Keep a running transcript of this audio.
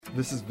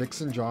This is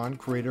Vixen John,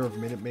 creator of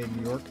Minute Maid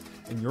New York,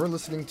 and you're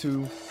listening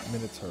to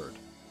Minutes Heard.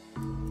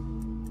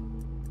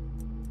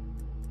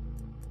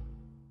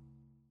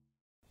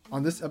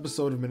 On this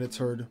episode of Minutes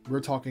Heard,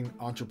 we're talking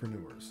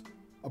entrepreneurs.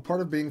 A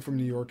part of being from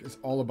New York is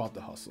all about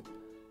the hustle.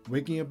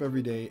 Waking up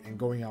every day and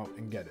going out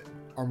and get it.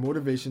 Our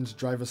motivations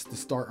drive us to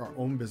start our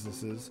own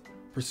businesses,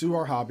 pursue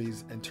our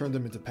hobbies, and turn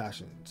them into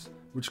passions,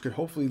 which could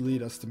hopefully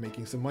lead us to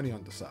making some money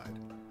on the side.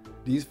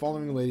 These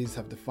following ladies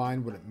have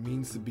defined what it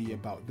means to be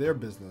about their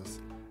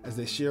business as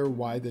they share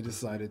why they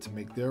decided to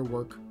make their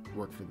work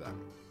for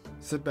them.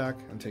 Sit back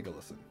and take a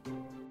listen.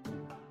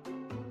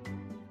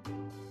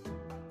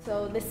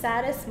 So the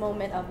saddest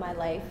moment of my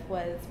life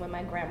was when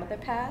my grandmother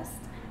passed.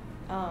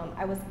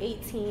 I was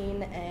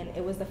 18 and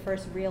it was the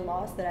first real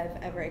loss that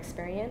I've ever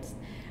experienced.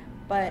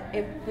 But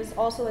it was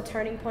also a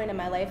turning point in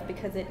my life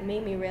because it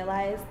made me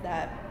realize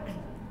that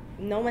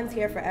no one's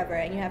here forever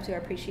and you have to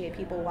appreciate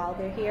people while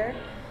they're here.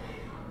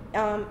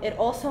 It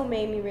also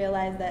made me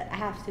realize that I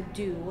have to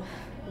do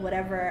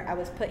whatever I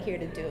was put here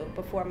to do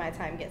before my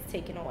time gets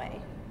taken away.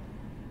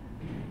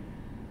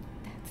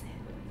 That's it.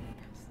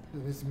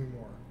 There needs to be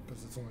more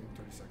because it's only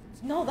 30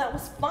 seconds. No, that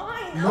was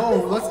fine. No,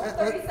 let's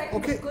 30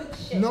 seconds okay. of good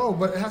shit. No,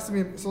 but it has to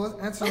be. So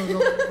let's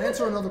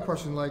answer another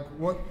question. Like,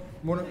 what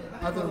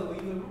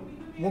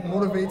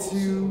motivates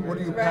you? What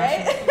are you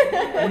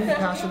passionate? What are you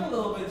passionate? A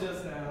little bit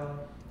just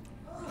now.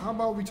 How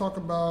about we talk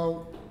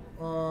about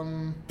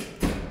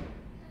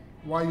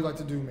why you like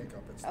to do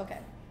makeup? Okay.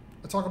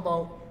 Let's talk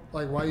about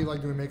like why you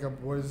like doing makeup.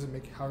 What does it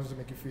make? How does it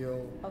make you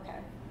feel?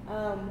 Okay.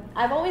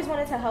 I've always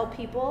wanted to help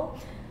people.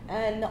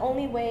 And the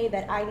only way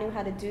that I knew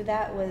how to do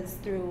that was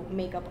through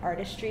makeup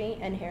artistry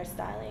and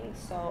hairstyling.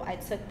 So I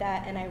took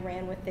that and I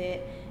ran with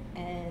it,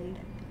 and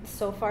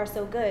so far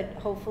so good.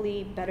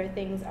 Hopefully better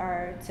things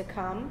are to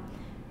come,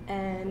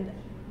 and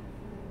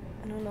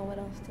I don't know what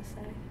else to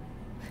say.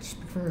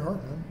 Speak from your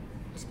heart, man.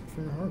 Speak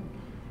from your heart.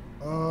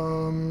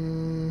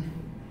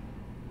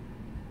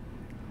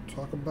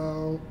 Talk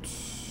about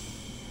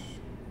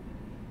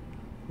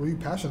what are you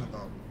passionate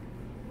about?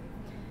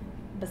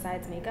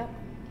 Besides makeup?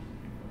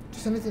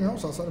 Just anything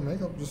else outside of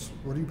makeup. Just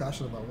what are you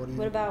passionate about?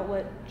 What about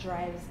what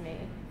drives me?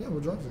 Yeah,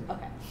 what drives you?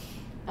 Okay.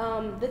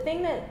 The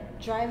thing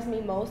that drives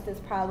me most is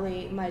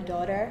probably my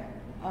daughter.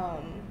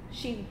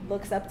 She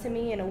looks up to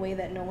me in a way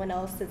that no one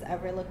else has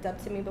ever looked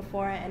up to me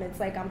before, and it's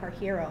like I'm her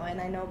hero,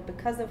 and I know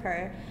because of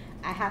her,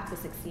 I have to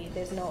succeed.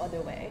 There's no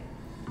other way.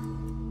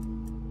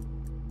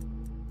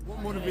 What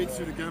motivates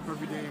you to get up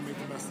every day and make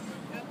the best of it?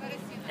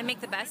 And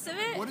make the best of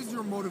it? What is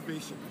your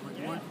motivation? Like,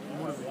 what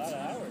motivates you?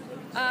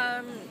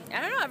 I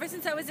don't know. Ever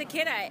since I was a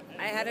kid, I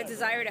had a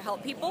desire to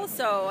help people.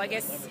 So I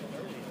guess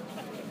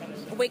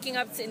waking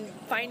up and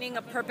finding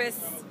a purpose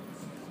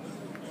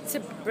to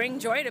bring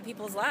joy to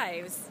people's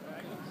lives.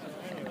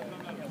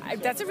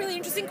 That's a really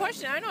interesting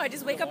question. I don't know. I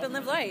just wake up and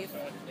live life.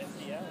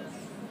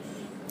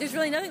 There's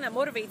really nothing that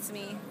motivates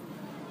me.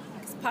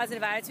 It's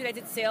positive attitude. I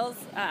did sales,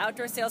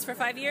 outdoor sales for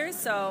 5 years.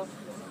 So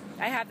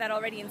I have that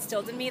already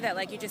instilled in me that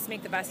like you just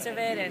make the best of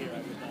it and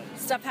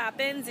stuff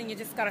happens and you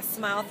just gotta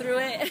smile through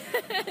it.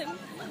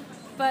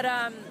 But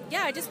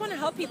yeah, I just want to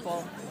help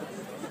people.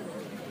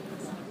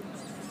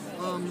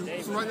 So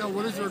right now,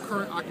 what is your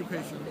current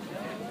occupation?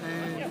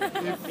 And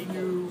if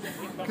you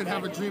could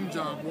have a dream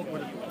job, what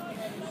would it be?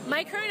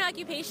 My current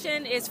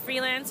occupation is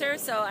freelancer,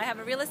 so I have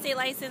a real estate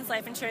license,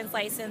 life insurance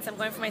license. I'm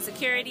going for my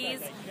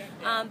securities,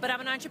 but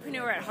I'm an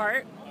entrepreneur at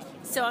heart.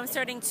 So I'm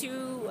starting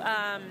two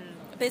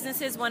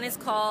businesses. One is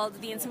called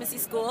The Intimacy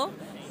School,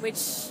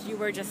 which you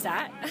were just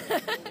at.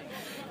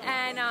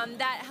 And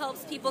that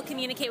helps people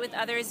communicate with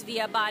others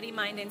via body,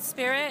 mind, and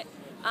spirit,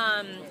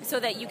 so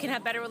that you can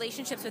have better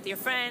relationships with your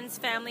friends,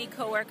 family,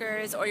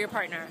 coworkers, or your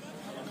partner.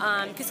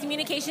 Because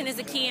communication is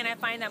the key, and I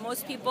find that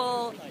most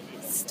people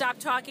stop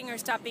talking or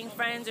stop being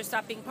friends or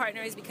stop being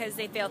partners because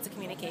they fail to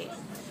communicate.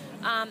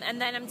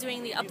 And then I'm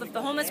doing the Uplift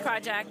the Homeless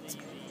project,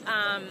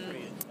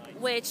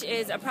 which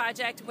is a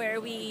project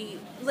where we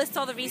list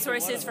all the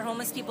resources for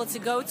homeless people to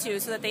go to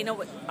so that they know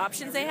what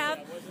options they have.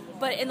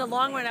 But in the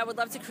long run, I would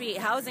love to create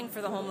housing for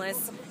the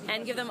homeless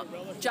and give them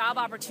job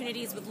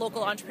opportunities with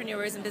local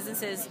entrepreneurs and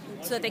businesses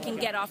so that they can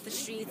get off the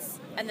streets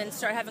and then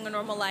start having a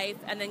normal life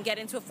and then get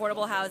into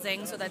affordable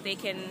housing so that they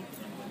can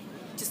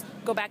just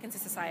go back into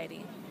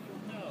society.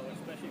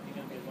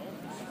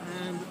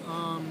 And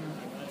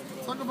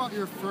talk about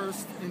your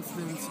first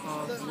instance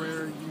of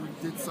where you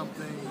did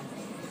something,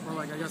 or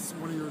like I guess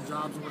one of your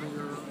jobs, one of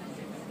your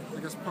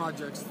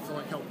projects to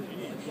like help people.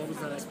 Like, what was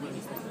that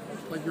experience like?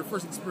 Like your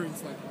first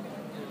experience, like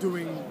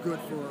doing good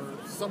for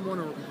someone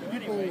or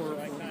people or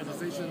for an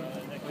organization.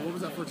 Like, what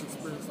was that first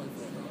experience like?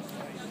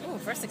 Oh,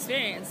 first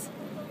experience.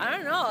 I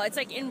don't know. It's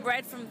like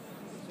inbred from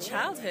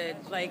childhood.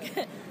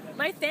 Like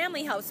my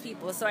family helps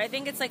people, so I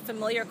think it's like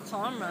familiar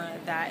karma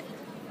that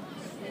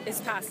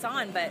is passed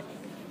on. But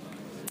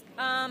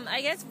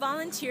I guess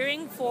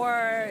volunteering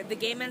for the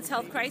Gay Men's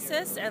Health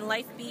Crisis and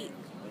Life Beat,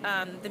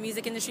 the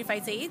music industry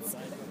fights AIDS.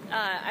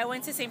 I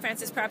went to St.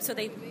 Francis Prep, so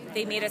they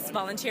made us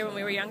volunteer when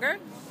we were younger.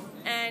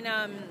 And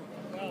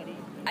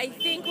I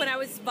think when I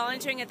was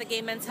volunteering at the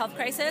Gay Men's Health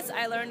Crisis,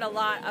 I learned a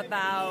lot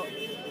about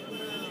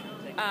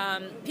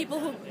people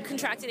who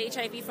contracted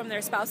HIV from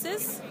their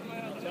spouses,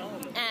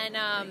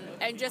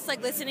 and just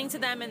like listening to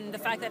them, and the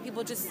fact that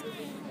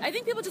I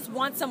think people just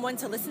want someone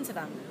to listen to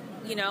them,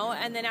 you know.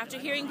 And then after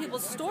hearing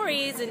people's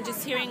stories and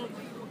just hearing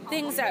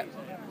things that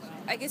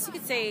I guess you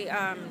could say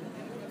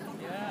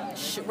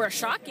were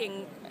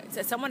shocking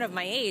to someone of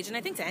my age, and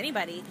I think to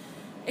anybody,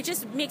 it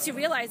just makes you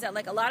realize that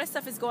like a lot of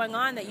stuff is going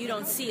on that you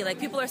don't see. Like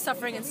people are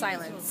suffering in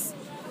silence.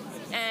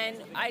 And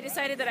I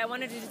decided that I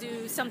wanted to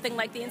do something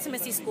like the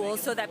Intimacy School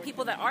so that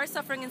people that are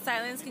suffering in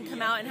silence can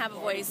come out and have a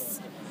voice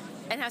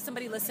and have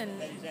somebody listen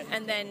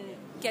and then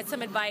get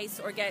some advice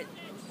or get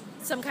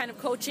some kind of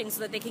coaching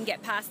so that they can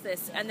get past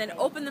this and then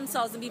open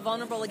themselves and be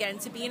vulnerable again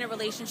to be in a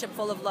relationship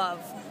full of love.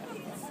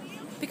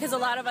 Because a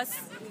lot of us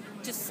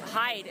just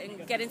hide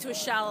and get into a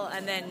shell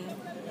and then,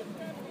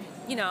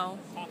 you know,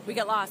 we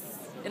get lost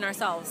in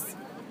ourselves.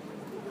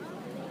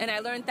 And I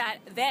learned that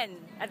then,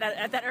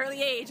 at that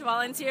early age,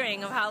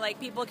 volunteering, of how like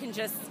people can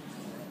just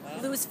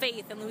lose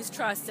faith and lose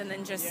trust and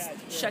then just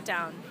shut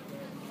down.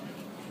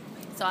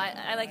 So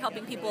I like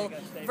helping people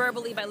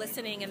verbally by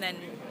listening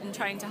and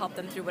trying to help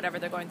them through whatever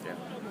they're going through.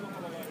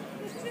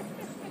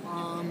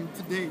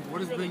 To date,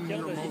 what has been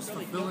your most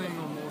fulfilling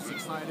or most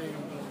exciting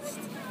or most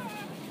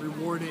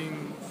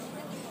rewarding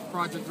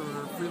project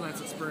or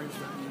freelance experience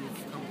that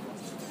you've come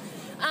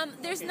across?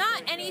 There's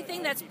not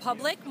anything that's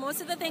public.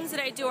 Most of the things that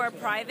I do are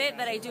private,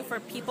 that I do for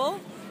people.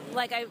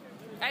 Like I've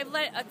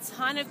let a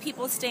ton of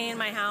people stay in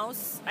my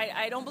house.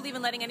 I don't believe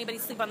in letting anybody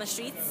sleep on the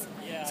streets.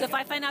 So if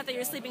I find out that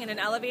you're sleeping in an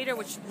elevator,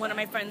 which one of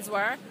my friends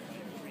were,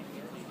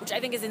 which I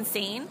think is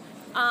insane,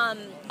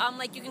 I'm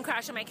like, you can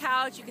crash on my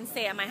couch, you can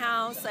stay at my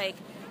house. Like,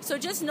 so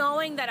just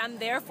knowing that I'm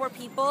there for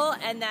people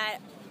and that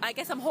I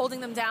guess I'm holding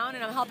them down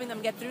and I'm helping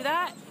them get through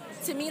that,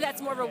 to me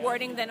that's more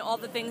rewarding than all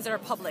the things that are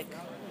public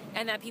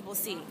and that people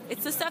see.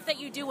 It's the stuff that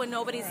you do when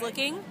nobody's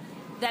looking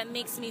that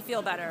makes me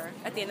feel better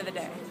at the end of the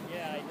day.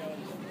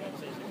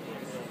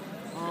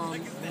 One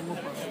more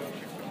question.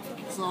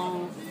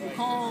 So,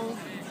 recall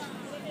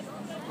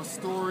a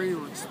story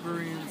or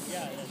experience,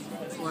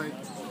 like,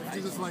 if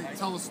you just like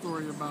tell a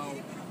story about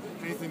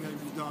anything that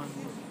you've done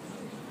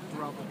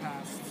throughout the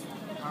past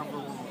however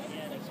long.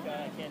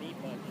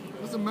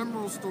 What's a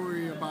memorable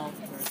story about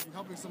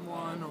helping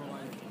someone, or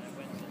like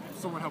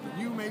someone helping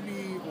you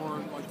maybe, or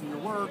like through your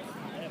work,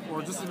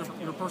 or just in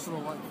your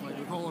personal life? Like,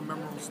 recall a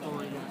memorable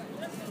story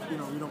that, you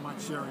know, you don't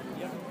mind sharing,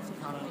 it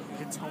kind of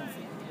hits home for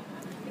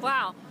you.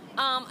 Wow.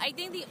 I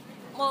think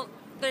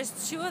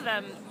there's two of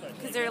them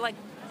because they're like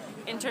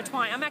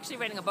intertwined. I'm actually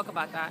writing a book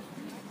about that.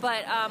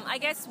 But I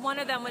guess one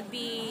of them would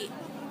be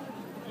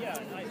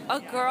a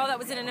girl that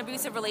was in an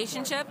abusive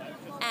relationship,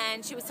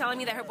 and she was telling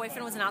me that her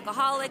boyfriend was an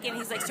alcoholic and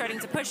he's like starting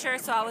to push her.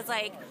 So I was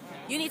like,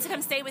 you need to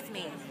come stay with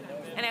me.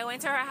 And I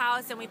went to her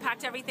house and we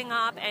packed everything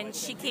up, and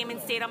she came and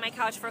stayed on my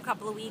couch for a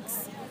couple of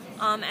weeks,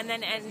 and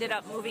then ended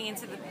up moving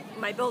into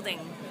my building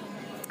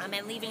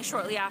and leaving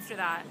shortly after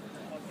that.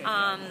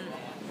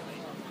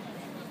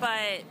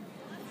 But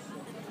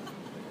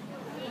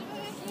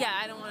yeah,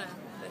 I don't want to.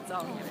 That's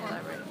all I'm going to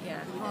elaborate.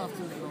 Yeah.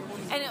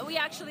 And we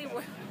actually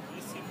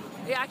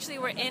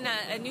were in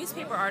a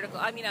newspaper article.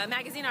 I mean, a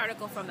magazine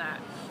article from that.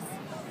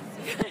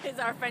 Because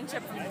our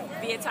friendship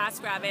via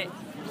TaskRabbit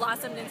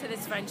blossomed into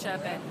this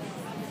friendship, and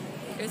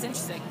it was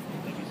interesting.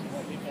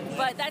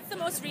 But that's the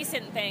most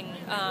recent thing.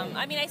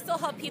 I mean, I still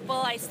help people.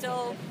 I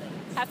still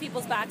have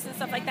people's backs and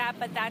stuff like that.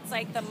 But that's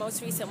like the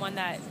most recent one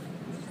that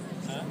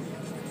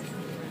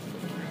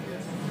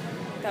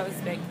was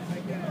big.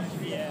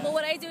 Well,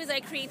 what I do is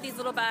I create these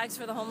little bags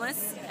for the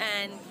homeless,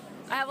 and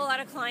I have a lot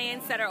of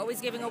clients that are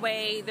always giving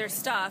away their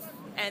stuff,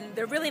 and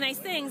they're really nice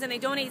things, and they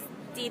donate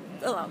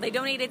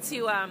it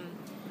to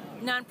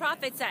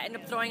nonprofits that end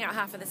up throwing out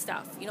half of the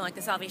stuff, you know, like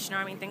the Salvation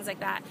Army and things like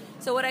that.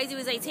 So what I do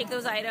is I take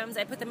those items,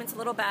 I put them into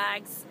little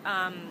bags,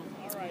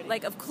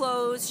 like of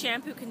clothes,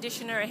 shampoo,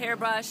 conditioner, a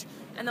hairbrush,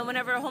 and then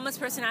whenever a homeless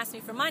person asks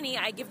me for money,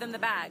 I give them the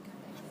bag.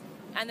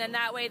 And then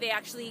that way they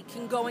actually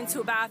can go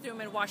into a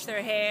bathroom and wash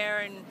their hair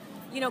and,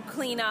 you know,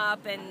 clean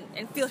up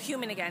and feel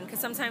human again. Because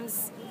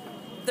sometimes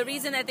the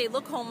reason that they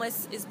look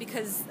homeless is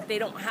because they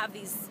don't have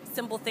these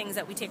simple things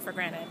that we take for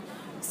granted.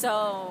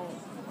 So,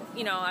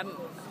 you know,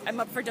 I'm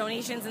up for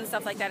donations and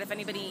stuff like that. If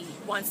anybody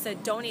wants to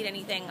donate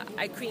anything,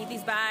 I create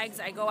these bags.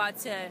 I go out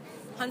to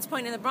Hunts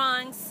Point in the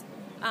Bronx,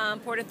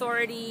 Port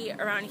Authority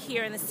around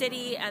here in the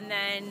city, and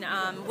then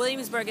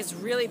Williamsburg is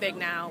really big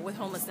now with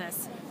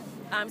homelessness.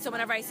 So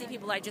whenever I see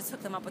people, I just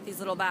hook them up with these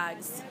little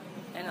bags.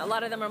 And a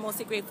lot of them are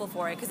mostly grateful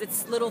for it because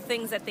it's little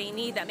things that they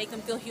need that make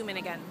them feel human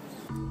again.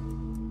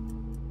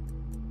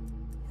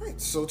 All right,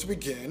 so to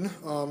begin,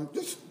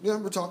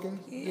 we're talking.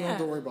 Yeah.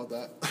 Don't worry about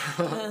that.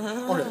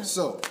 Okay,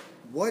 so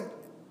what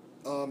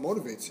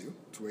motivates you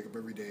to wake up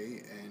every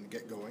day and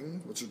get going?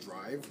 What's your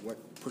drive? What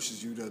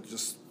pushes you to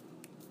just,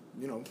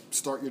 you know,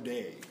 start your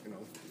day, you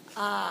know?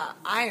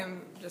 I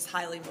am just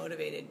highly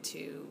motivated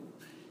to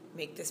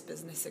make this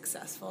business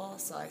successful.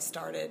 So I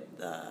started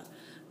the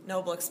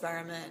Noble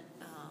Experiment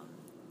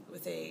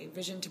with a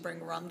vision to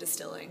bring rum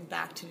distilling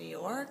back to New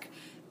York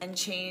and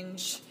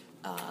change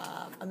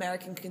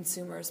American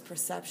consumers'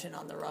 perception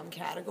on the rum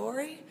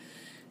category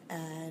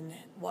and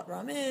what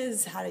rum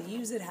is, how to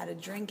use it, how to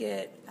drink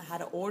it, how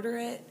to order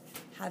it,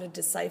 how to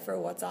decipher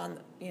what's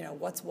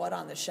what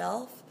on the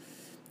shelf.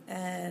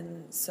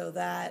 And so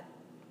that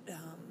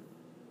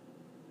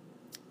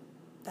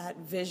that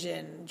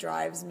vision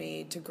drives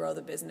me to grow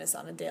the business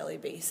on a daily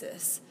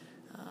basis.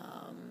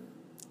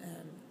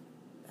 And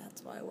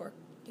that's why I work,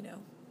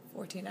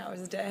 14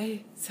 hours a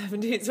day, 7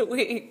 days a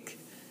week.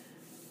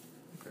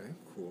 Okay,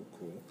 cool.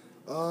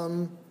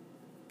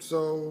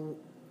 So,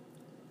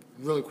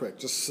 really quick,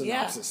 just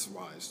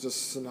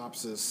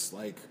synopsis-wise,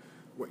 like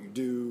what you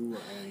do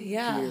and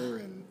here,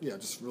 and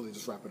just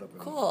wrap it up.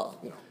 Cool.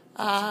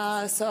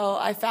 So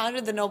I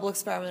founded the Noble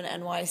Experiment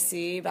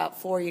NYC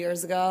about 4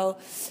 years ago.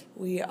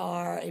 We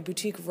are a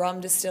boutique rum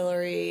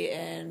distillery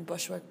in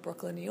Bushwick,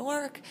 Brooklyn, New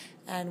York,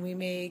 and we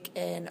make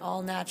an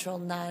all-natural,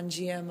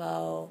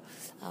 non-GMO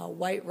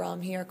white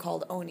rum here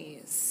called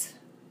Oni's.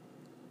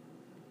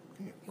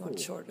 Okay, You want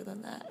shorter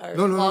than that? Or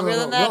no, longer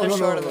than that? Or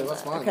shorter than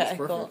that's that? fine. Okay, That's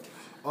perfect.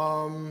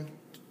 cool.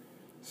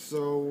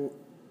 So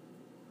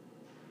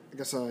I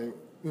guess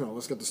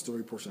let's get the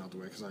story portion out of the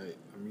way, because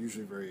I'm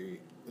usually very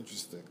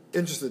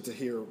interested to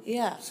hear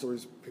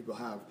stories people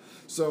have.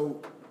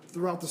 So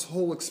throughout this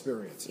whole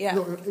experience,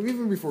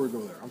 even before we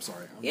go there, I'm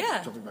sorry,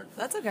 I'm jumping back.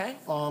 That's okay.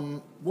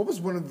 What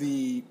was one of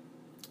the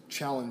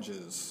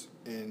challenges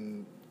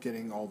in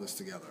getting all this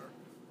together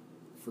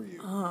for you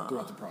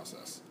throughout the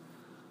process?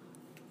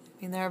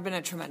 I mean, there have been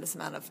a tremendous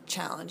amount of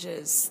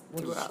challenges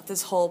throughout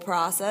this whole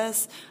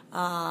process.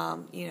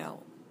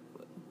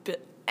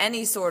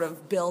 Any sort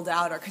of build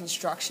out or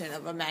construction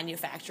of a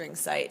manufacturing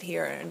site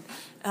here in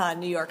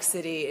New York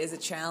City is a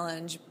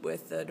challenge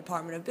with the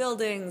Department of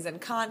Buildings and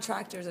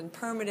contractors and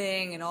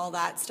permitting and all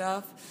that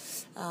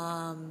stuff.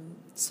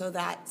 So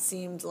that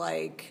seemed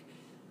like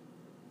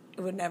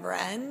it would never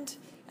end.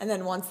 And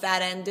then once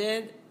that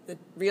ended, the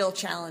real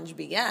challenge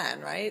began,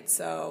 right?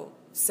 So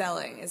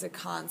selling is a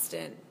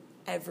constant,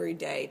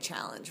 everyday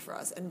challenge for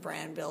us, and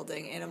brand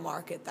building in a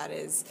market that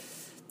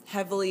is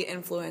heavily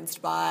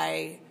influenced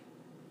by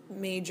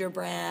major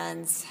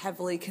brands,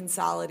 heavily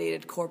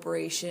consolidated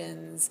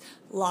corporations,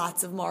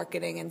 lots of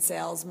marketing and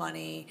sales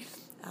money.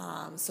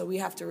 So we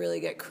have to really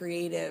get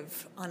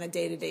creative on a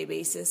day-to-day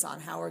basis on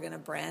how we're going to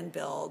brand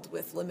build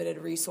with limited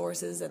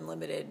resources and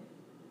limited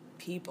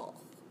people.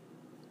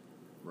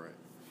 Right.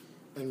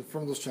 And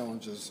from those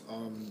challenges,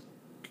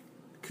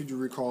 could you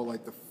recall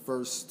like the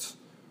first,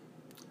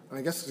 and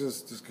I guess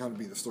this kind of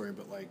be the story,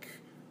 but like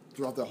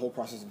throughout the whole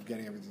process of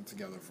getting everything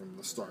together from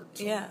the start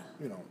to, I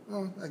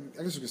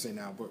guess you could say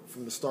now, but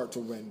from the start to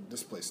when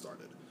this place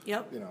started.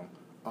 Yep.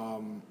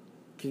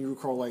 Can you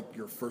recall like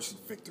your first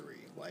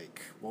victory?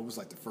 Like what was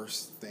like the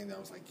first thing that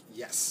was like,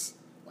 yes,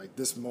 like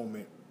this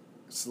moment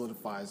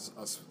solidifies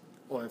us,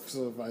 or it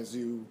solidifies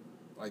you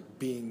like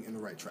being in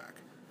the right track?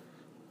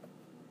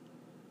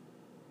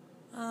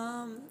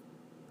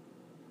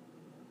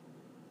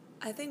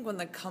 I think when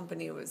the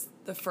company was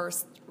the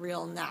first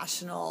real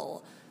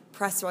national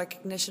press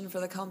recognition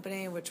for the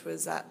company, which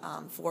was at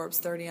Forbes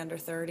 30 Under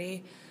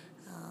 30.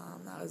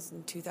 That was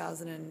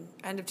in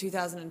end of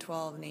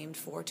 2012, named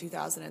for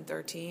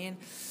 2013.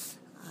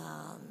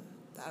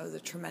 That was a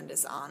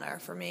tremendous honor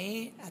for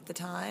me at the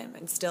time,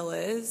 and still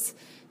is.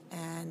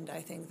 And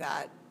I think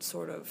that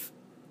sort of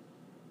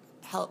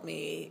helped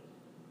me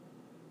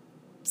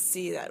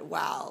see that,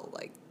 wow,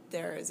 like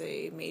there is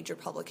a major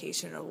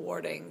publication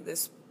awarding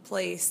this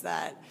place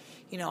that,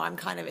 I'm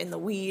kind of in the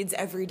weeds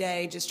every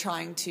day just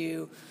trying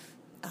to,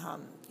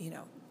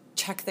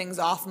 check things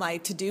off my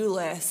to-do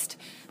list.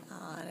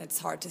 And it's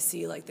hard to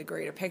see like the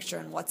greater picture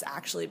and what's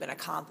actually been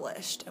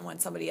accomplished. And when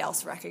somebody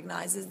else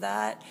recognizes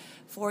that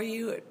for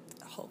you, it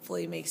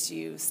hopefully makes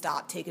you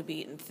stop, take a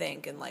beat, and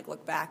think, and like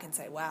look back and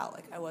say, wow,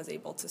 like I was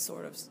able to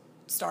sort of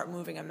start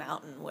moving a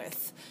mountain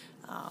with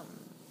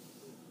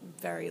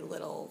very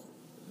little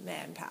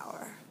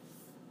manpower.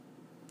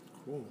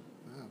 Cool.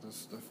 Yeah,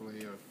 that's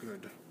definitely a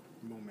good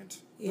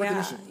moment. Yeah,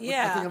 recognition.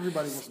 yeah. I think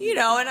everybody wants to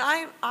and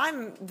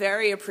I'm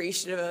very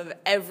appreciative of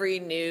every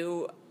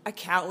new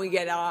account we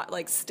get on,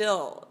 like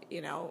still,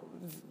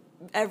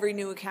 every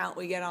new account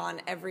we get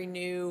on, every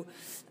new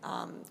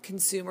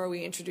consumer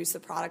we introduce the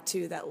product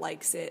to that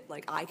likes it.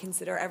 Like I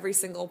consider every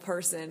single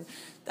person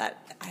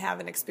that I have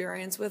an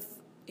experience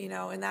with,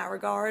 in that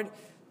regard,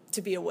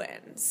 to be a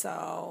win.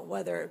 So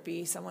whether it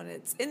be someone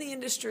that's in the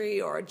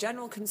industry or a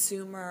general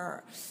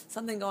consumer,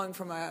 something going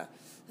from a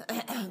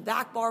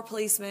back bar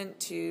placement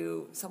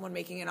to someone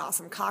making an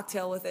awesome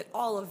cocktail with it,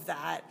 all of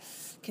that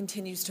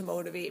continues to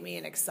motivate me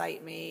and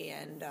excite me.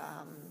 And,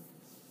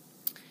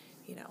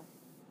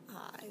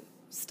 I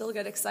still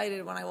get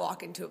excited when I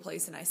walk into a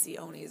place and I see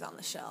Oni's on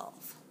the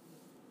shelf.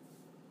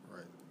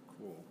 Right.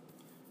 Cool.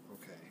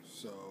 Okay.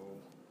 So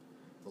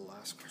the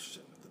last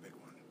question, the big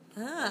one.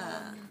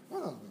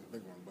 Well, not the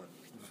big one, but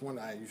it's one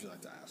that I usually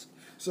like to ask.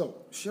 So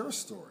share a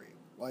story,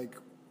 like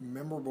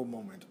memorable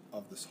moment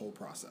of this whole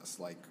process,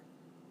 like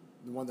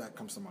the one that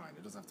comes to mind.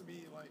 It doesn't have to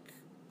be like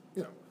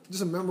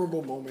just a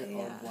memorable moment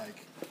Yeah. of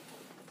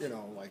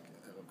like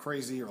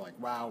crazy or like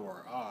wow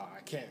or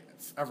I can't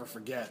ever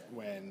forget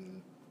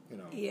when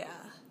Yeah.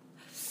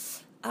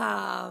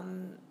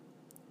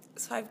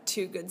 So I have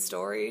two good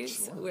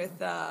stories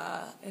with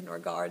in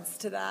regards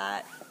to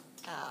that.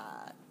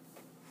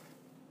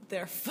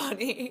 They're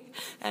funny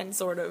and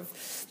sort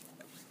of,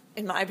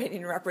 in my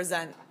opinion,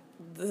 represent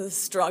the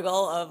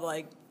struggle of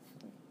like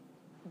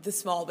the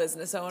small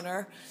business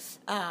owner.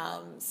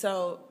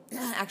 So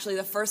actually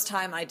the first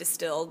time I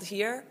distilled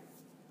here,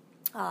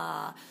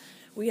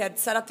 we had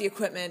set up the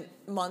equipment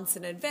months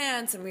in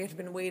advance, and we had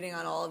been waiting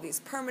on all of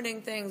these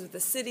permitting things with the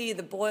city,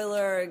 the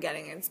boiler,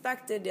 getting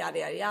inspected, yada,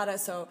 yada, yada.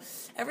 So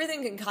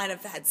everything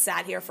had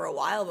sat here for a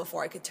while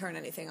before I could turn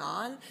anything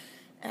on.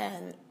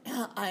 And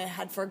I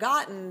had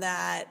forgotten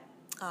that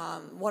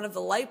one of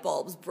the light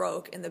bulbs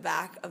broke in the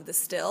back of the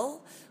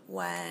still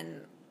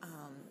when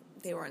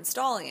they were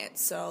installing it.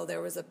 So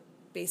there was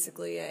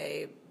basically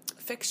a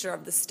fixture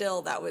of the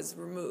still that was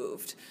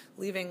removed,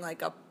 leaving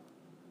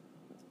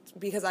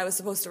because I was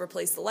supposed to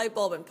replace the light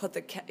bulb and put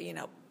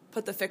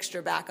the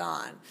fixture back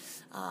on,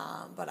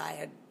 but I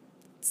had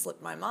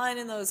slipped my mind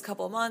in those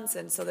couple months,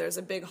 and so there's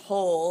a big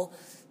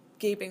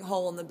gaping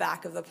hole in the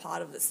back of the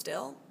pot of the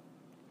still.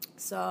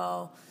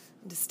 So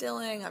I'm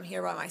distilling, I'm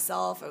here by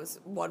myself. I was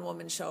one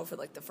woman show for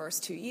like the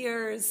first 2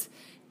 years,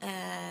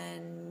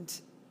 and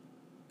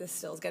the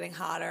still's getting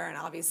hotter, and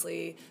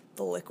obviously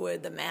the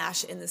liquid, the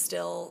mash in the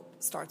still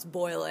starts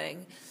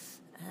boiling,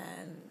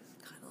 and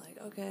kind of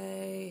like,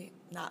 okay,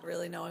 not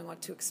really knowing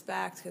what to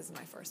expect because it's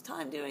my first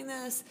time doing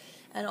this,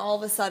 and all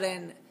of a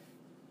sudden,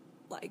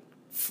 like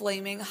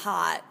flaming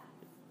hot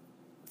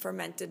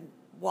fermented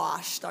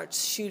wash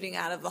starts shooting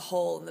out of the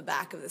hole in the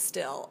back of the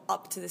still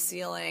up to the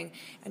ceiling,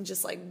 and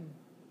just like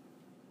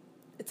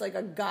it's like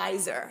a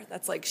geyser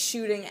that's like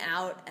shooting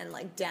out and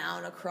like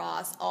down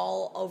across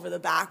all over the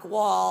back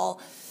wall,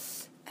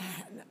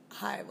 and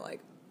I'm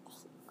like, oh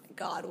my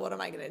God, what am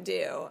I gonna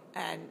do?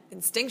 And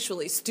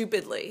instinctually,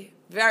 stupidly,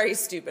 very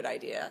stupid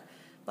idea,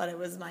 but it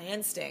was my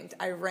instinct,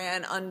 I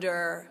ran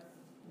under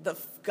the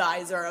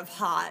geyser of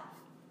hot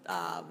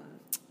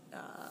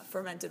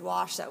fermented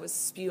wash that was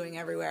spewing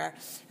everywhere,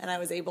 and I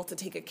was able to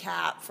take a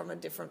cap from a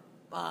different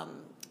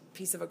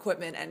piece of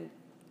equipment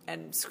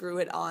and screw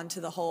it onto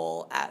the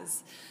hole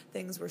as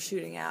things were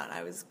shooting out. And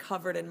I was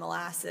covered in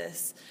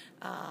molasses.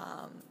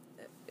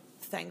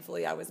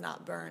 Thankfully, I was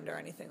not burned or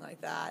anything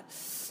like that.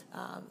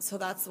 So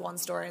that's one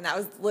story, and that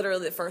was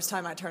literally the first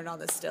time I turned on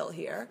the still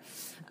here.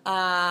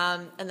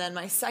 And then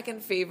my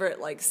second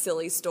favorite, like,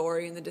 silly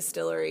story in the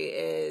distillery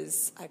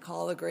is I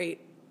call the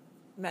Great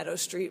Meadow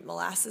Street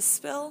molasses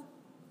spill.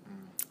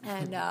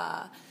 And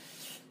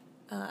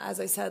as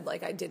I said,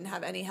 like, I didn't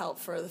have any help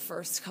for the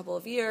first couple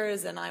of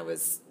years, and I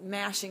was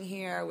mashing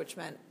here, which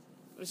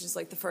was just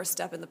like the first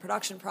step in the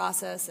production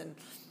process, and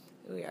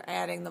we are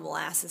adding the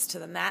molasses to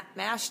the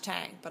mash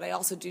tank. But I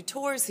also do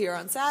tours here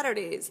on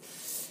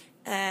Saturdays,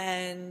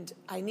 and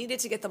I needed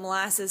to get the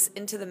molasses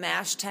into the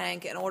mash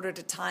tank in order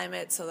to time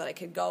it so that I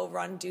could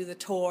do the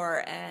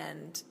tour,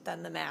 and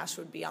then the mash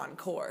would be on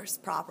course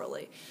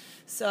properly.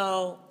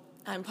 So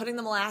I'm putting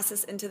the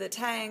molasses into the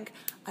tank.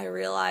 I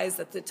realize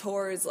that the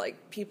tour is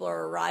like people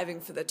are arriving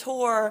for the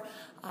tour.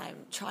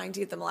 I'm trying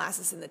to get the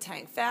molasses in the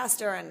tank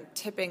faster and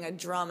tipping a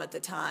drum at the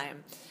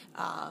time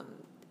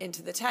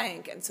into the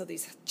tank. And so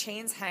these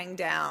chains hang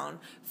down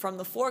from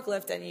the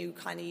forklift, and you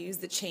kind of use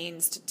the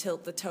chains to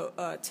tilt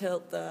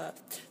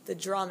the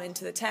drum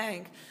into the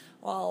tank.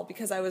 Well,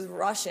 because I was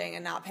rushing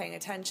and not paying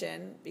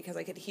attention, because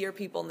I could hear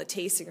people in the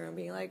tasting room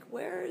being like,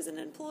 where is an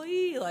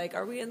employee? Like,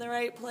 are we in the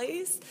right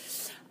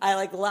place? I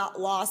like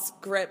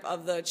lost grip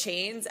of the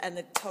chains, and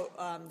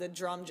the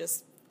drum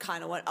just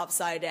kind of went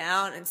upside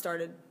down and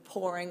started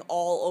pouring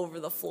all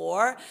over the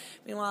floor.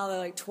 Meanwhile, there are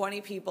like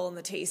 20 people in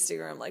the tasting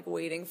room, like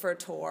waiting for a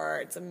tour.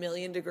 It's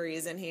 1,000,000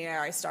 degrees in here.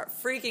 I start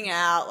freaking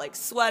out, like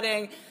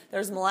sweating.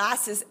 There's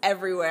molasses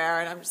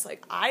everywhere. And I'm just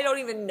like, I don't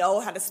even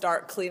know how to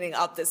start cleaning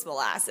up this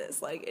molasses.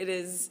 Like, it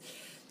is.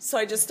 So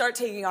I just start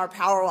taking our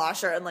power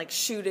washer and like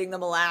shooting the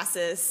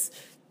molasses,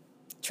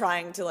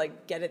 trying to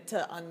like get it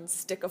to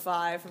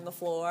unstickify from the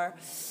floor,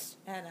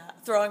 and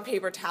throwing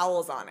paper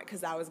towels on it because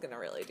that was going to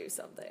really do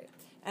something.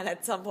 And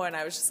at some point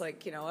I was just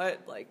like, you know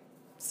what, like,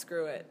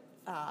 screw it.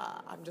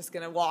 I'm just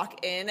going to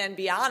walk in and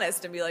be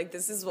honest and be like,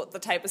 this is what the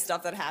type of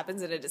stuff that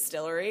happens in a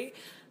distillery,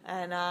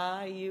 and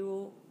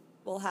you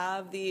will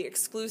have the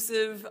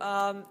exclusive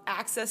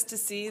access to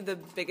see the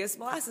biggest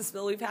molasses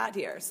spill we've had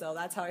here. So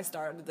that's how I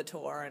started the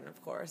tour, and of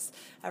course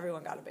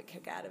everyone got a big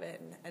kick out of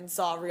it and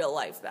saw real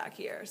life back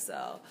here.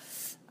 So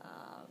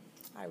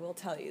I will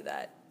tell you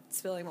that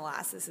spilling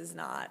molasses is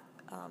not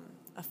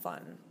a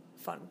fun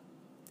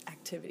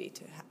activity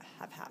to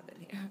have happen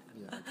here.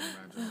 Yeah, I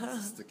can imagine.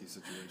 It's a sticky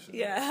situation.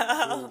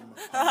 Yeah.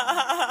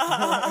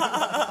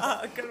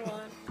 Good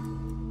one.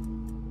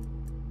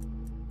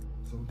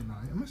 So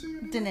Danae, am I saying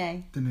your name?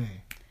 Danae.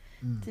 Danae.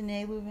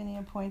 Danae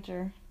Louvenia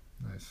Pointer.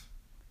 Nice.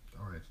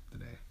 All right,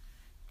 Danae.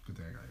 Good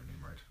thing I got your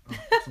name right. Oh,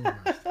 so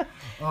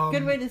nice.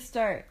 Good way to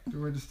start.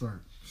 Good way to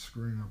start.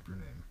 Screwing up your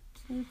name.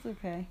 It's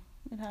okay.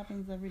 It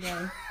happens every day.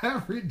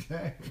 Every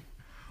day.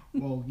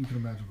 Well, you can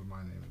imagine with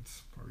my name,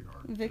 it's probably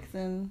hard.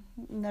 Vixen.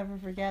 Never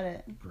forget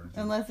it. Granted.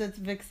 Unless it's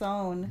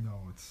Vixon. No,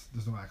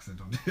 there's no accent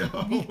on the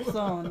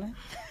Vixon.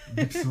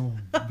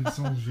 Vixon.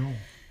 Vixon Jean.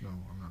 No,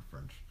 I'm not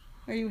French.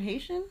 Are you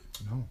Haitian?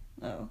 No.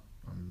 Oh.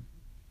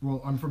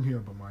 I'm from here,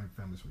 but my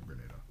family's from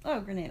Grenada. Oh,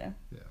 Grenada.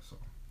 Yeah, so.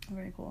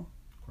 Very cool.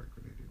 Quite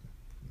Grenadian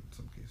in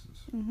some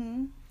cases.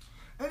 Mm-hmm.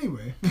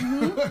 Anyway,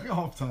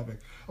 off topic.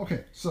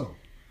 Okay, so,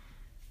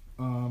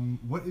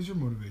 what is your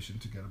motivation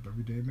to get up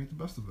every day and make the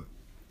best of it?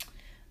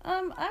 I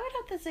would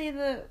have to say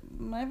that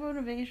my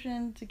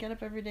motivation to get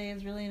up every day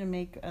is really to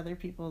make other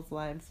people's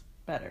lives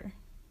better.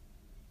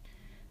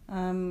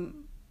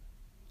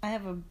 I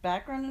have a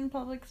background in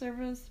public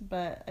service,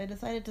 but I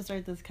decided to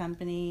start this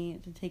company,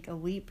 to take a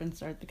leap and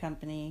start the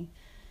company,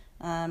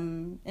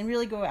 and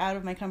really go out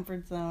of my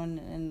comfort zone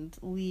and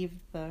leave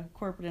the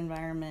corporate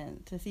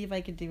environment to see if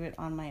I could do it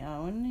on my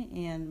own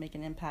and make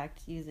an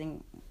impact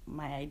using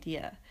my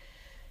idea.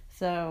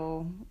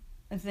 So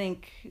I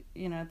think,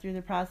 through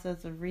the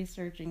process of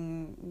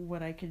researching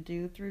what I could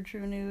do through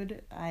True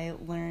Nude, I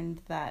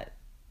learned that,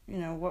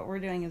 what we're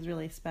doing is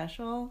really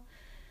special.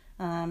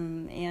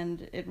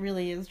 And it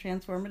really is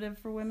transformative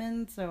for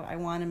women, so I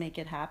want to make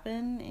it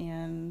happen,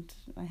 and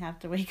I have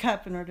to wake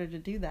up in order to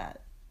do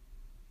that.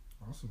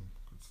 Awesome.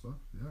 Good stuff.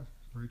 Yeah,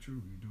 very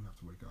true. You do have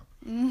to wake up.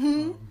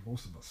 Mm-hmm.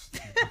 Most of us.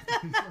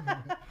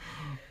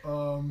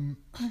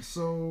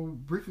 So,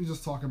 briefly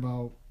just talk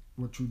about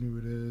what True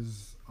Nude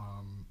is.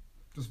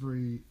 Just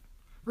very,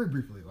 very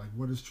briefly, like,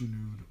 what is True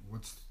Nude?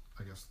 What's,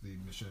 I guess, the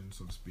mission,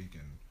 so to speak,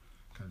 and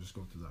kind of just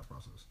go through that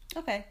process.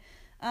 Okay.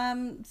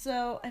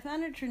 So I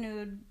founded True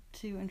Nude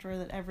to ensure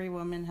that every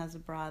woman has a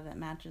bra that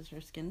matches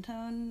her skin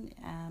tone,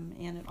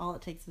 and all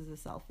it takes is a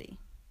selfie.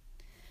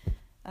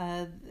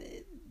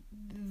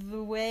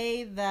 The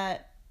way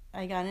that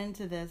I got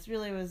into this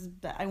really was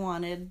that I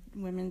wanted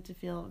women to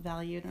feel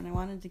valued, and I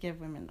wanted to give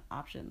women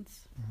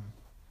options. Mm-hmm.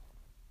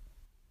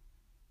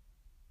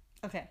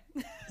 Okay.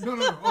 No,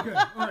 okay,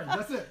 all right,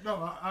 that's it. No,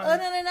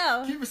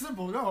 No. Keep it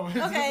simple. No, it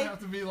doesn't have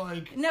to be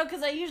like. No,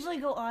 because I usually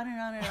go on and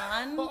on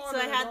and on, so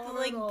I had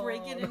to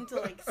break it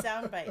into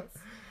sound bites.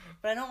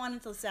 But I don't want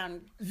it to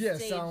sound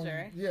staged.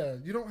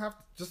 You don't have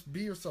to just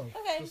be yourself.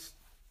 Okay. Just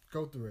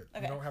go through it.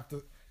 Okay. You don't have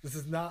to. This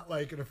is not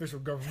like an official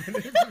government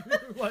interview.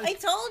 I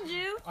told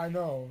you. I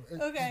know.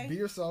 Okay. Just be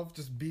yourself.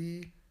 Just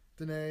be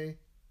Danae,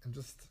 and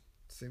just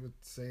say.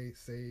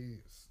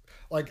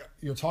 Like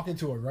you're talking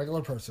to a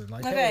regular person.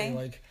 Like, okay.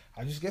 Hey,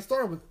 I just get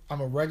started with.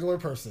 I'm a regular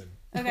person.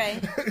 Okay.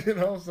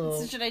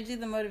 So should I do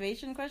the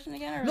motivation question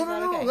again, or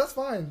no, okay? that's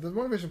fine. The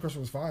motivation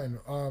question was fine.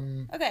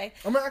 Okay.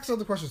 I'm gonna ask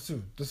other questions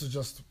too. This is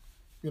just.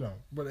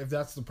 But if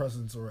that's the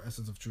presence or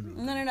essence of True Nude.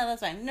 No,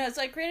 that's fine. No,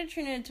 so I created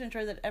True Nude to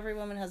ensure that every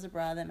woman has a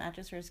bra that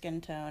matches her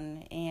skin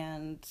tone,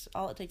 and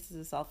all it takes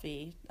is a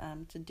selfie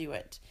to do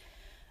it.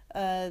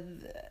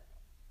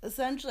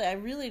 Essentially, I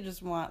really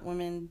just want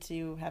women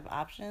to have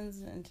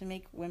options and to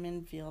make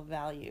women feel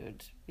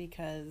valued,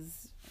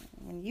 because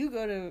when you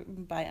go to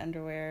buy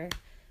underwear,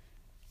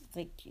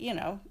 you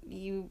know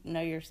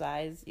your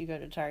size, you go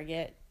to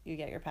Target, you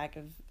get your pack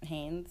of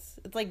Hanes.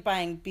 It's like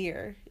buying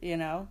beer,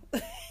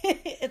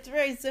 It's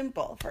very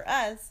simple. For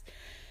us,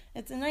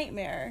 it's a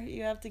nightmare.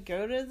 You have to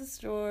go to the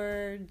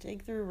store,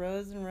 dig through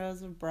rows and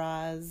rows of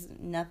bras.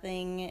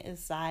 Nothing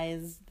is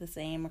sized the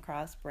same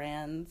across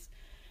brands.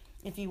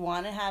 If you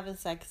want to have a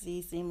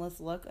sexy, seamless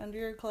look under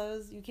your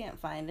clothes, you can't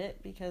find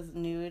it because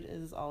nude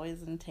is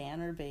always in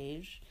tan or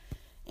beige.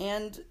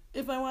 And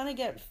if I want to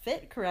get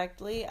fit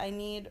correctly, I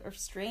need a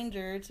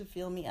stranger to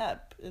feel me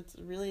up. It's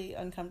really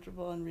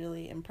uncomfortable and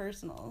really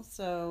impersonal.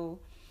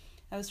 So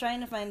I was trying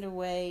to find a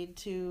way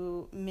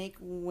to make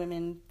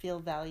women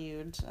feel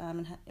valued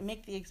and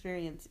make the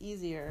experience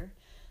easier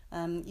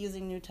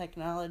using new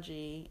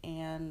technology.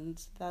 And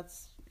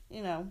that's,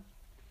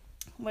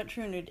 what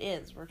True Nude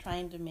is. We're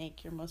trying to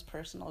make your most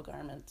personal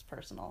garments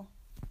personal.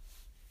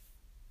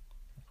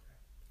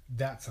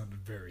 That sounded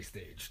very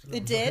staged.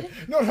 It did?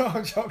 No,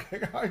 I'm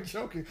joking.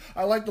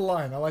 I like the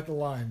line.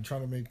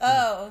 Trying to make.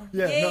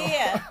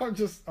 Yeah. I'm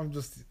just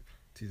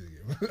teasing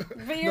you.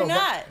 But you're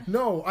not.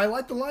 No, I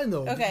like the line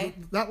though. Okay.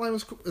 That line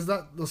was cool. Is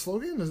that the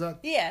slogan? Is that?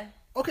 Yeah.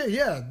 Okay,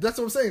 yeah, that's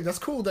what I'm saying. That's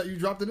cool that you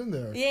dropped it in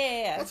there.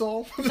 Yeah. That's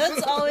all.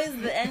 That's always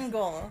the end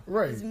goal.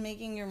 Right. Is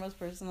making your most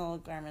personal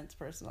garments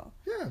personal.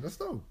 Yeah, that's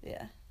dope.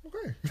 Yeah.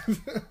 Okay.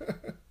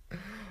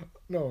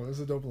 No, it's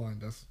a dope line.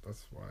 That's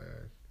why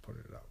I put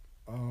it out.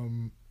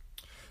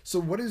 So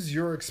what is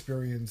your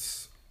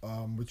experience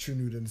with True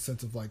Nude in the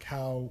sense of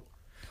how,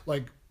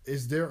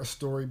 is there a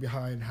story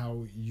behind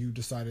how you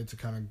decided to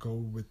kind of go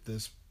with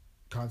this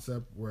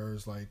concept?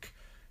 Whereas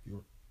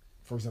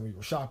for example, you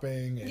were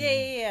shopping. And,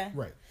 yeah.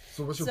 Right.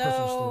 So what's your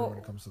personal story when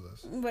it comes to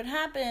this? What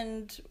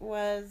happened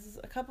was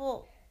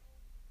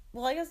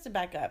I guess to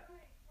back up,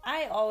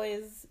 I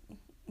always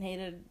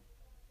hated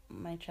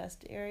my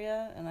chest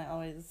area, and I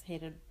always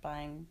hated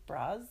buying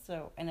bras,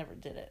 so I never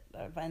did it.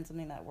 I would find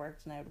something that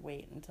worked, and I would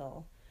wait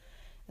until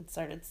it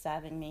started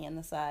stabbing me in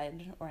the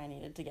side, or I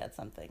needed to get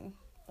something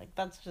Like,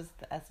 that's just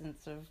the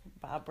essence of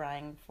bob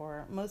brying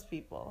for most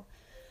people.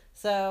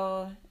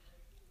 So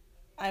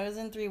I was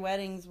in 3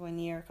 weddings one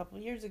year, a couple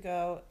of years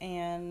ago,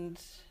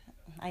 and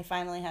I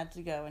finally had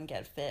to go and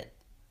get fit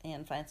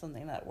and find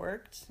something that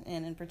worked.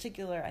 And in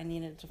particular, I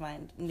needed to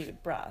find a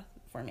nude bra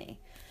for me,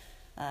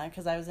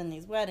 because I was in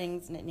these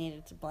weddings and it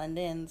needed to blend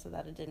in so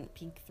that it didn't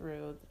peek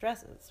through the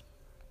dresses.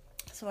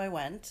 So I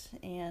went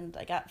and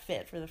I got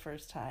fit for the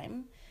first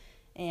time,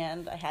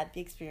 and I had the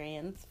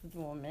experience with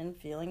a woman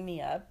feeling me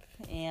up,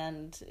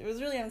 and it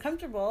was really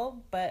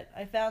uncomfortable, but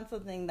I found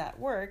something that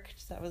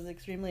worked that was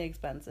extremely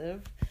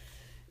expensive.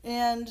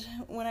 And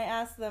when I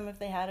asked them if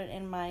they had it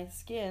in my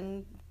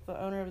skin, the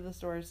owner of the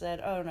store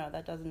said, "Oh no,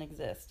 that doesn't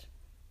exist."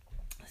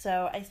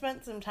 So I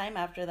spent some time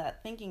after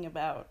that thinking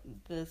about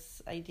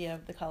this idea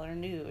of the color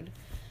nude,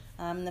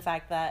 and the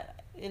fact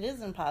that it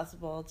is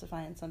impossible to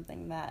find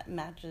something that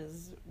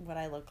matches what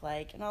I look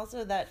like, and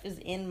also that is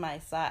in my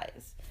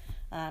size,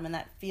 and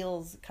that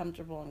feels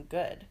comfortable and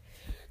good.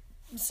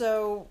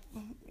 So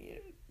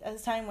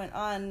as time went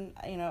on,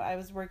 I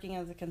was working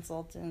as a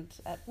consultant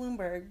at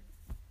Bloomberg,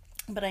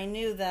 but I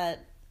knew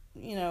that,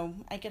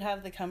 I could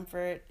have the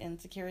comfort and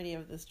security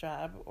of this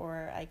job,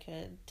 or I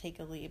could take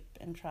a leap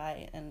and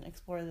try and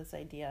explore this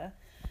idea,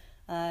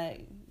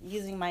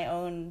 using my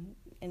own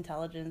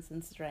intelligence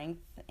and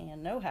strength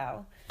and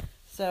know-how.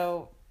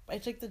 So I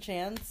took the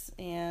chance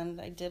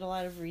and I did a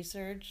lot of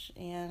research,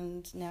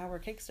 and now we're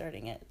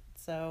kickstarting it.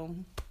 So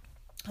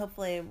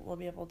hopefully we'll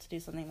be able to do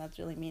something that's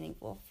really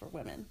meaningful for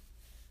women.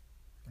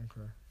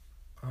 Okay.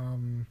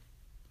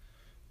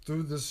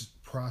 Through this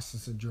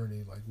process and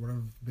journey, like, what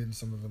have been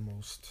some of the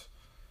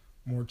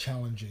more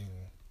challenging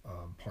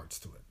parts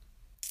to it?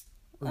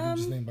 Or you can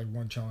just name like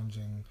one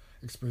challenging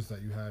experience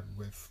that you had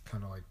with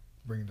kind of like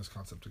bringing this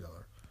concept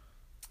together.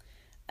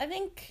 I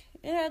think,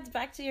 it's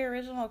back to your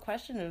original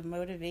question of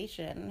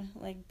motivation.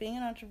 Like, being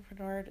an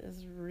entrepreneur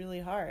is really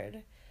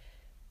hard.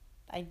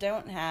 I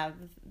don't have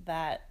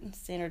that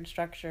standard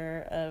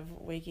structure of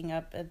waking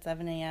up at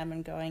 7 a.m.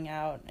 and going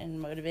out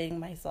and motivating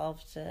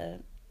myself to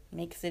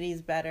make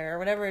cities better, or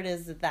whatever it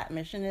is that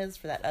mission is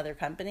for that other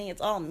company.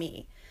 It's all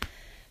me.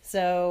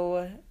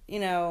 So,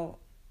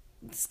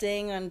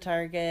 staying on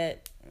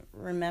target,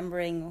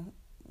 remembering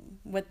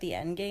what the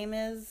end game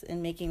is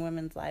and making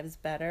women's lives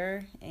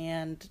better,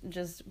 and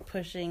just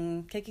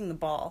kicking the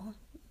ball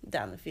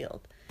down the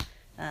field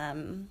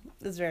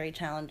is very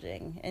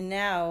challenging. And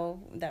now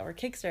that we're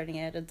kickstarting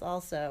it, it's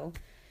also,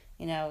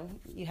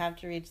 you have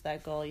to reach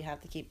that goal, you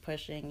have to keep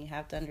pushing, you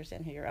have to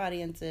understand who your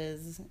audience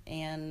is,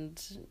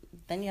 and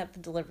then you have to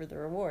deliver the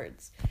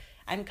rewards.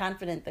 I'm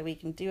confident that we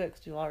can do it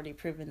because we've already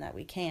proven that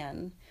we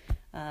can.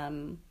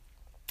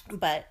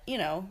 But,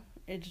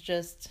 it's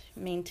just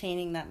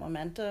maintaining that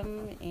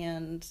momentum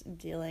and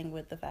dealing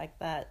with the fact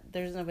that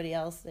there's nobody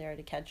else there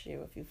to catch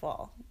you if you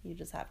fall. You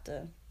just have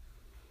to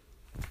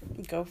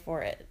go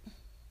for it.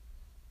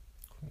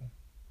 Cool.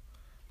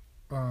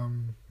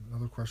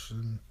 Another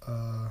question.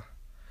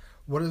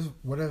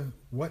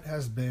 What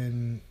has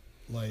been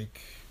like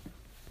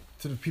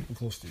to the people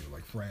close to you,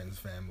 like friends,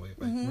 family,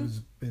 like what has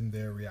been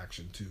their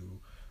reaction to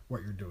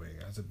what you're doing?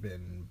 Has it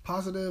been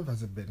positive?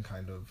 Has it been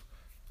kind of,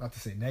 not to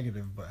say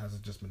negative, but has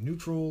it just been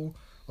neutral?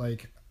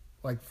 Like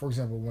for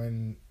example,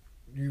 when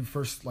you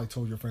first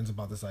told your friends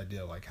about this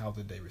idea, like how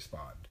did they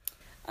respond?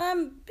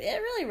 It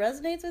really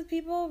resonates with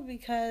people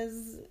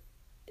because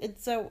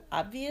it's so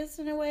obvious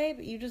in a way,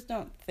 but you just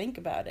don't think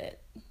about it.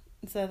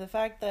 So the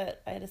fact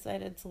that I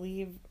decided to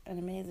leave an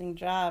amazing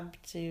job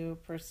to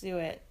pursue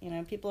it,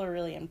 people are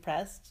really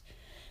impressed.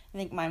 I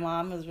think my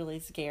mom was really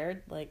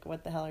scared, like,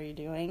 what the hell are you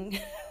doing?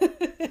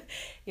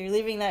 You're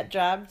leaving that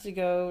job to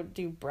go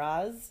do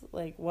bras?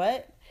 Like,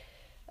 what?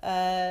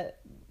 But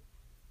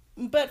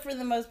for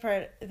the most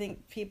part, I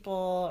think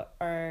people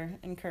are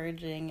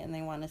encouraging and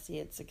they want to see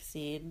it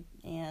succeed,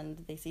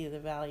 and they see the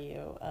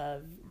value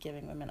of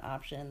giving women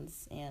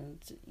options and,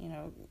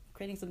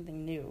 creating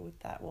something new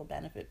that will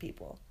benefit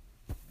people.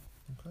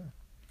 Okay.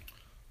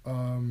 A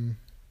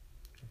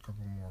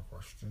couple more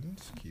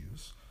questions.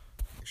 Cues.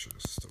 Make sure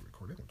this is still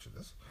recording, which it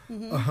is.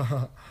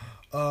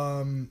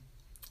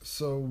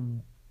 So,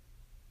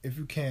 if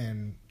you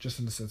can, just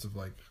in the sense of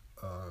like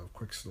a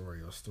quick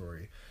story or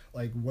story,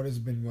 like what has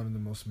been one of the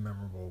most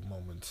memorable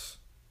moments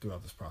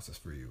throughout this process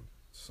for you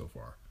so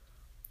far?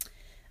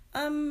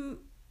 I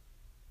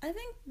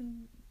think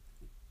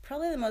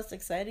probably the most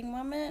exciting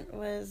moment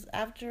was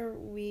after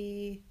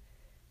we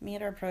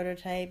made our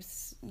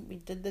prototypes, we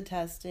did the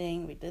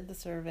testing, we did the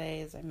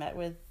surveys, I met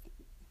with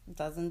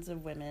dozens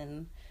of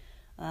women,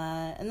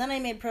 and then I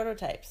made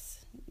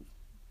prototypes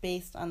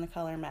based on the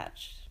color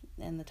match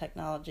and the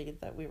technology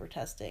that we were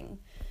testing.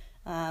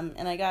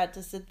 And I got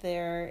to sit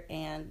there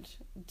and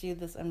do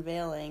this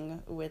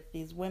unveiling with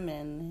these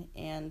women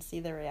and see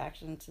their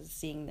reaction to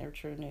seeing their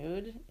true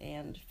nude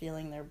and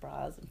feeling their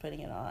bras and putting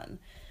it on.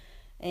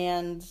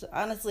 And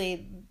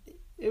honestly,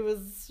 it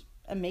was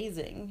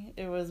amazing.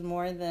 It was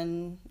more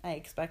than I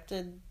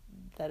expected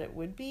that it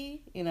would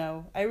be.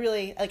 I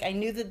really, I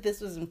knew that this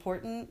was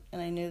important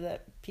and I knew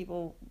that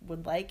people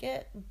would like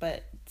it,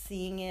 but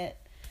seeing it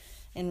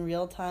in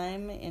real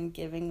time and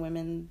giving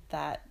women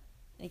that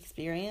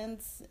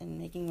experience and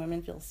making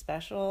women feel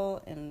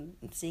special and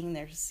seeing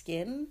their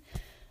skin,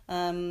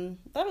 that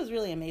was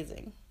really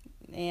amazing.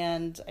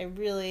 And I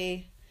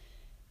really,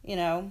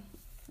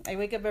 I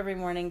wake up every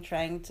morning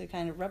trying to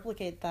kind of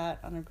replicate that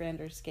on a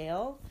grander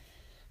scale.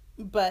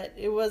 But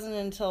it wasn't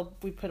until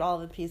we put all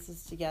the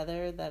pieces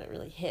together that it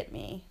really hit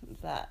me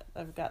that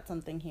I've got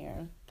something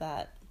here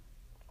that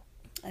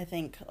I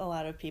think a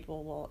lot of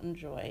people will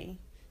enjoy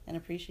and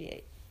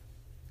appreciate.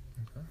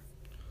 Okay.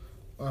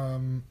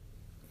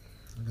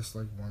 I guess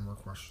like one more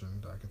question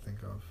that I can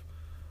think of.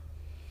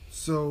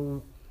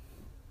 So,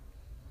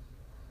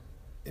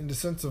 in the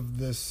sense of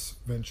this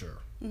venture,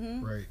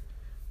 right?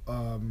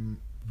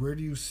 Where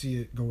do you see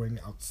it going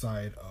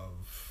outside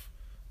of,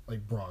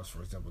 like, bras,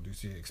 for example? Do you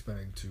see it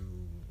expanding to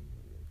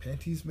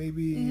panties,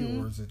 maybe,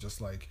 or is it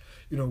just like,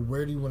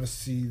 where do you want to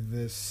see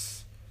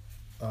this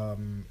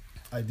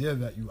idea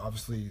that you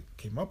obviously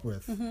came up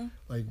with?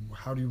 Like,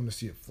 how do you want to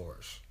see it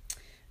flourish?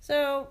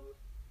 So,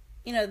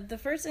 the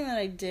first thing that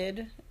I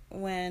did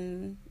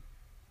backing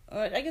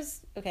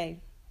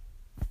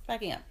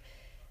up.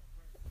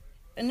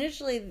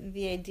 Initially,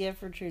 the idea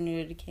for True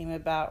Nude came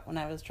about when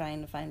I was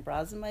trying to find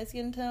bras in my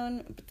skin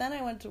tone, but then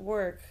I went to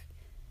work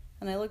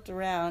and I looked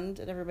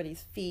around at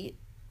everybody's feet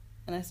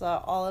and I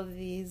saw all of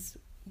these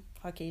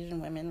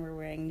Caucasian women were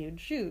wearing nude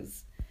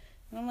shoes.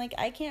 And I'm like,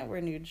 I can't wear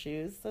nude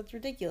shoes. That's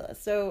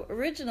ridiculous. So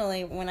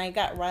originally, when I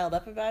got riled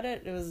up about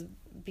it, it was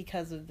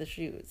because of the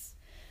shoes.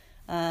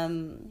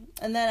 And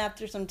then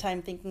after some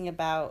time thinking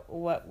about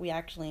what we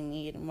actually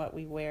need and what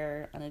we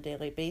wear on a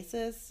daily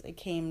basis, it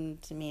came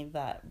to me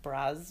that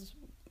bras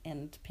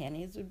and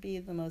panties would be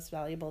the most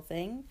valuable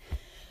thing.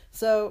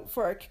 So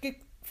for our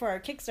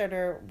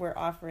Kickstarter, we're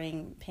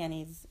offering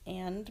panties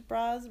and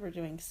bras. We're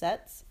doing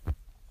sets.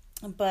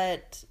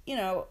 But,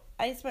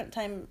 I spent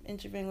time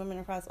interviewing women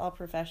across all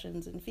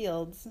professions and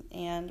fields,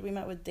 and we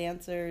met with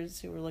dancers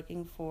who were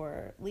looking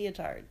for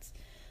leotards.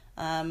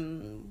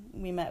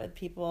 We met with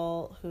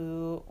people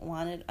who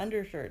wanted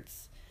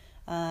undershirts.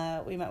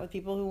 We met with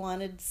people who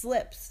wanted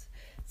slips.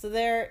 So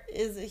there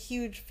is a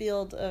huge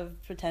field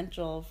of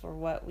potential for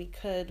what we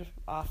could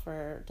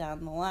offer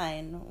down the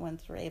line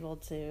once we're able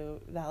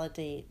to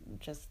validate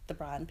just the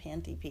bra and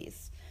panty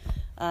piece.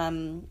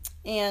 And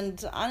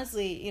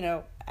honestly,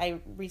 I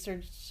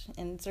researched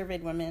and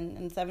surveyed women,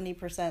 and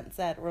 70%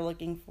 said we're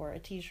looking for a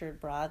t-shirt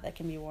bra that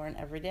can be worn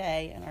every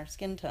day in our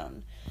skin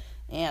tone.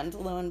 And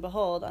lo and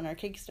behold, on our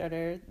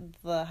Kickstarter,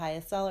 the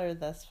highest seller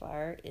thus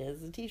far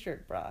is a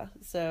t-shirt bra.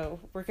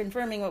 So we're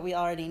confirming what we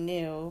already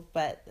knew,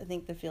 but I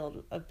think the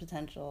field of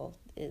potential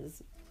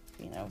is,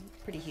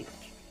 pretty huge.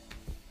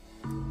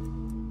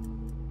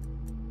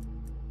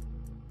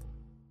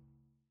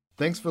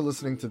 Thanks for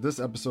listening to this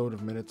episode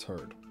of Minutes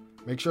Heard.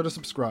 Make sure to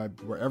subscribe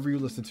wherever you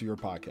listen to your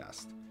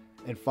podcast,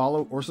 and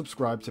follow or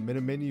subscribe to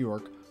Minute Maid New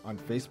York on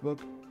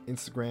Facebook,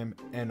 Instagram,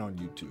 and on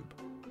YouTube.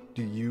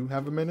 Do you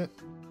have a minute?